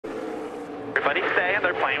Everybody stay, and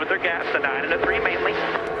they're playing with their gaps, the 9 and the 3 mainly.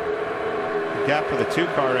 Gap for the 2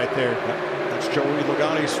 car right there. That's Joey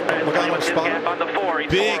Logano's spot. Gap on the 4.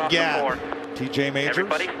 He's big 4 off gap. the 4. TJ Majors.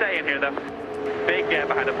 Everybody stay in here, though. Big gap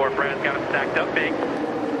behind the 4. Brad's got him stacked up big.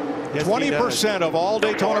 20% of all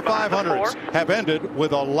Daytona 500s have ended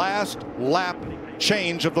with a last lap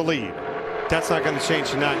change of the lead. That's not going to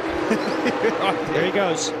change tonight. There he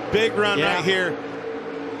goes. Big run right here.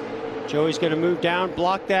 Joey's going to move down,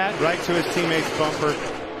 block that. Right to his teammate's bumper.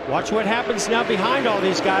 Watch what happens now behind all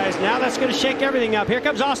these guys. Now that's going to shake everything up. Here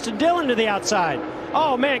comes Austin Dillon to the outside.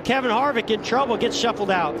 Oh, man, Kevin Harvick in trouble, gets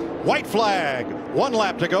shuffled out. White flag. 1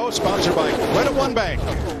 lap to go, sponsored by Credit One Bank.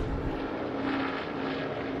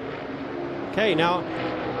 Okay, now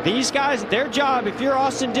these guys, their job, if you're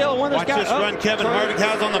Austin Dillon, one of those guys. Watch this run Kevin Harvick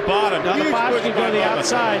has on the bottom. Now the 5 can go to the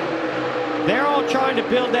outside. They're all trying to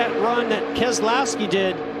build that run that Keselowski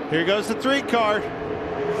did. Here goes the 3 car.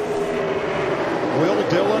 Will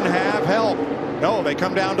Dillon have help? No, they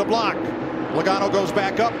come down to block. Logano goes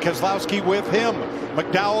back up. Keselowski with him.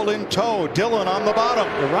 McDowell in tow. Dillon on the bottom.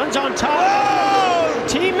 The run's on top. Oh!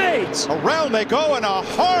 Teammates. Around they go in a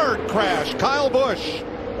hard crash. Kyle Busch.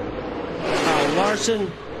 Kyle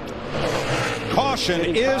Larson. Caution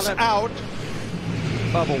is out.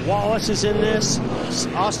 Bubba Wallace is in this.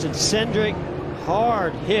 Austin Cindric.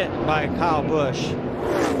 Hard hit by Kyle Busch.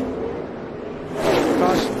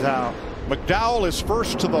 Caution's out. McDowell is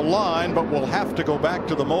first to the line, but will have to go back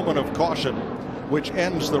to the moment of caution, which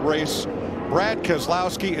ends the race. Brad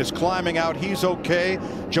Keselowski is climbing out. He's okay.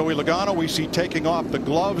 Joey Logano we see taking off the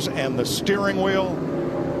gloves and the steering wheel.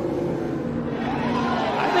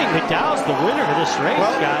 I think McDowell's the winner of this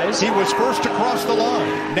race, guys. He was first across the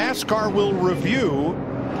line. NASCAR will review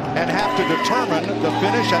and have to determine the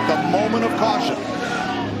finish at the moment of caution.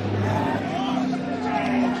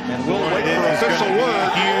 And we'll wait for official word.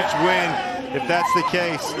 Huge win if that's the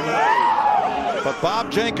case. But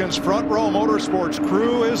Bob Jenkins' Front Row Motorsports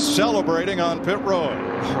crew is celebrating on pit road.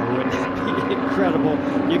 Oh, wouldn't that be incredible?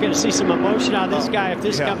 You're going to see some emotion out of this guy if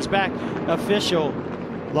this comes back official.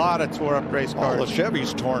 A lot of tore up race cars. All the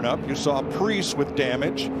Chevys torn up. You saw Priest with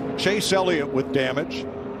damage. Chase Elliott with damage.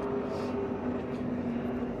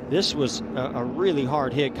 This was a really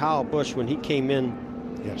hard hit. Kyle Busch, when he came in.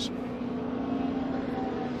 Yes.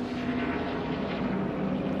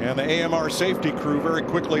 And the AMR safety crew very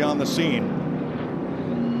quickly on the scene,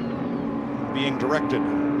 being directed.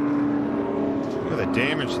 Look at the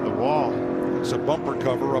damage to the wall. It's a bumper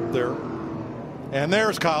cover up there. And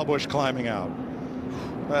there's Kyle Busch climbing out.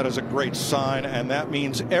 That is a great sign, and that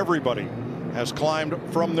means everybody has climbed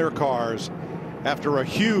from their cars after a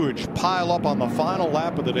huge pile up on the final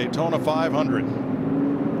lap of the Daytona 500.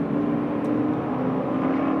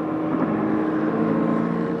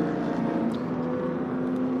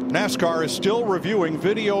 NASCAR is still reviewing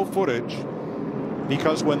video footage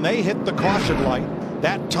because when they hit the caution light,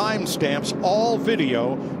 that time stamps all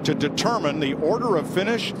video to determine the order of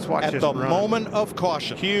finish at the moment of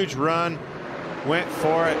caution. Huge run, went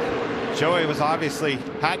for it. Joey was obviously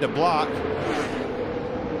had to block.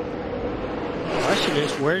 Question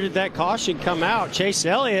is, where did that caution come out? Chase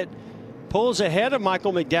Elliott pulls ahead of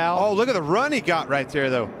Michael McDowell. Oh, look at the run he got right there,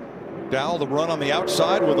 though. McDowell, the run on the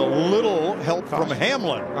outside with a little help from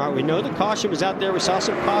Hamlin. All right, we know the caution was out there. We saw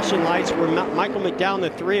some caution lights where Michael McDowell and the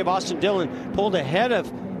 3 of Austin Dillon pulled ahead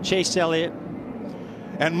of Chase Elliott.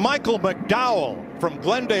 And Michael McDowell from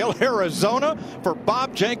Glendale, Arizona, for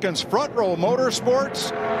Bob Jenkins' Front Row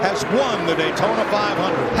Motorsports, has won the Daytona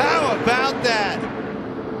 500. How about that?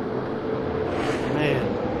 Man.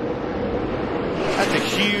 That's a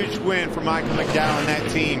huge win for Michael McDowell and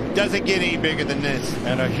that team. Doesn't get any bigger than this.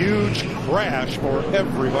 And a huge crash for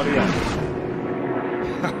everybody else.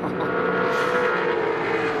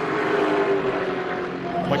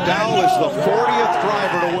 McDowell is the 40th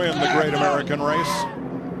driver to win the Great American Race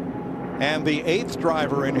and the 8th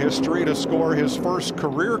driver in history to score his first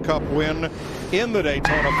career cup win in the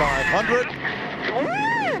Daytona 500.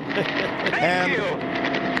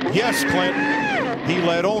 And yes, Clint, he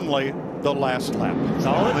led only the last lap. That's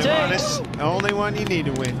all it takes. The only one you need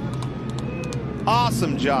to win.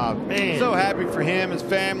 Awesome job. Man. So happy for him, his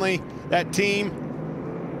family, that team.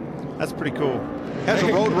 That's pretty cool. Has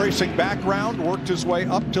a road racing background, worked his way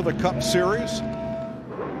up to the Cup Series.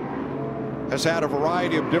 Has had a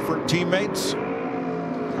variety of different teammates.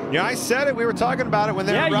 Yeah, I said it. We were talking about it when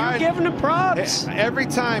they were riding. Yeah, you're giving him props. Every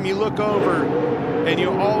time you look over, and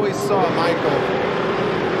you always saw Michael.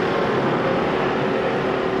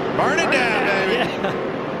 Burn it down, baby.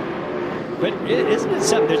 Yeah. But isn't it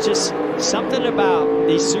something? There's just something about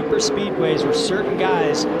these super speedways where certain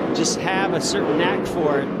guys just have a certain knack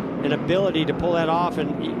for it, an ability to pull that off.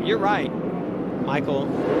 And you're right, Michael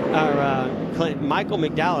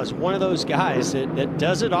McDowell is one of those guys that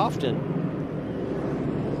does it often.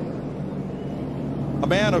 A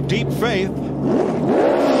man of deep faith.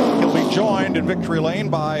 He'll be joined in victory lane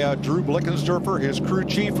by Drew Blickensderfer, his crew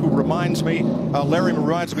chief, who reminds me, Larry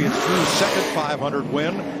reminds me, it's Drew's second 500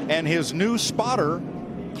 win, and his new spotter,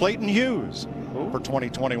 Clayton Hughes, for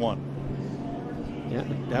 2021. Yeah,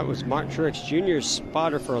 that was Mark Truex Jr.'s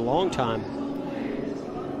spotter for a long time.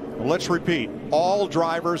 Well, let's repeat, all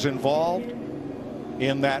drivers involved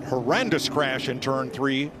in that horrendous crash in turn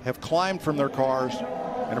 3 have climbed from their cars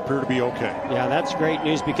and appear to be okay. Yeah, that's great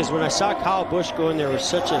news, because when I saw Kyle Busch go in there was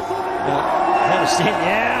such a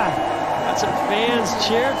yeah, lots of fans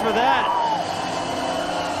cheered for that.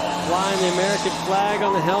 Flying the American flag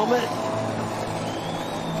on the helmet.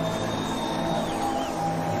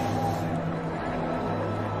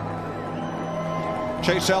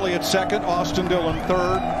 Chase Elliott second, Austin Dillon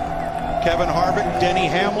third. Kevin Harvick, Denny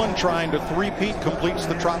Hamlin trying to three-peat, completes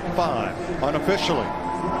the top 5 unofficially.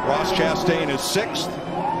 Ross Chastain is 6th.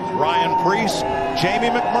 Ryan Preece, Jamie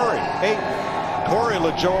McMurray 8th. Corey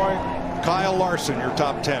LaJoie, Kyle Larson, your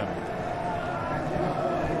top 10.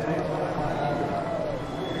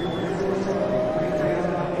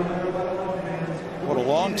 What a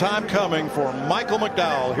long time coming for Michael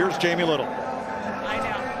McDowell. Here's Jamie Little. I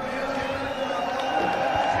know.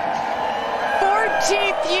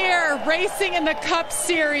 14th year racing in the Cup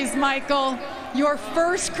Series, Michael. Your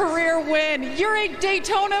first career win. You're a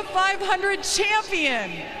Daytona 500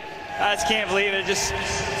 champion. I just can't believe it. Just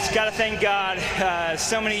got to thank God.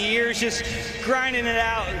 So many years just grinding it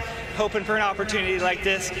out, hoping for an opportunity like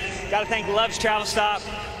this. Got to thank Love's Travel Stop,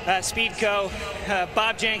 Speedco,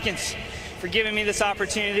 Bob Jenkins for giving me this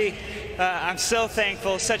opportunity. I'm so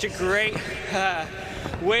thankful. Such a great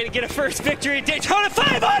way to get a first victory at Daytona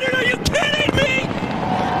 500. Are you kidding me?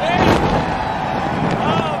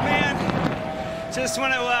 Oh, man. Just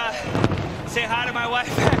want to say hi to my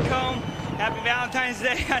wife back home. Happy Valentine's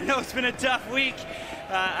Day. I know it's been a tough week.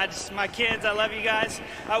 My kids, I love you guys.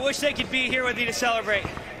 I wish they could be here with me to celebrate.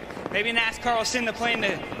 Maybe NASCAR will send the plane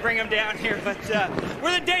to bring them down here, but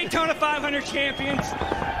we're the Daytona 500 champions.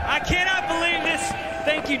 I cannot believe this.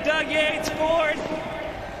 Thank you, Doug Yates, Ford.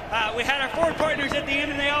 We had our Ford partners at the end,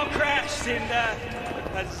 and they all crashed, and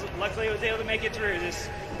luckily I was able to make it through. Just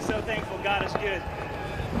so thankful. God is good.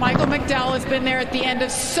 Michael McDowell has been there at the end of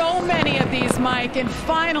so many of these, Mike, and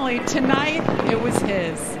finally tonight it was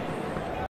his.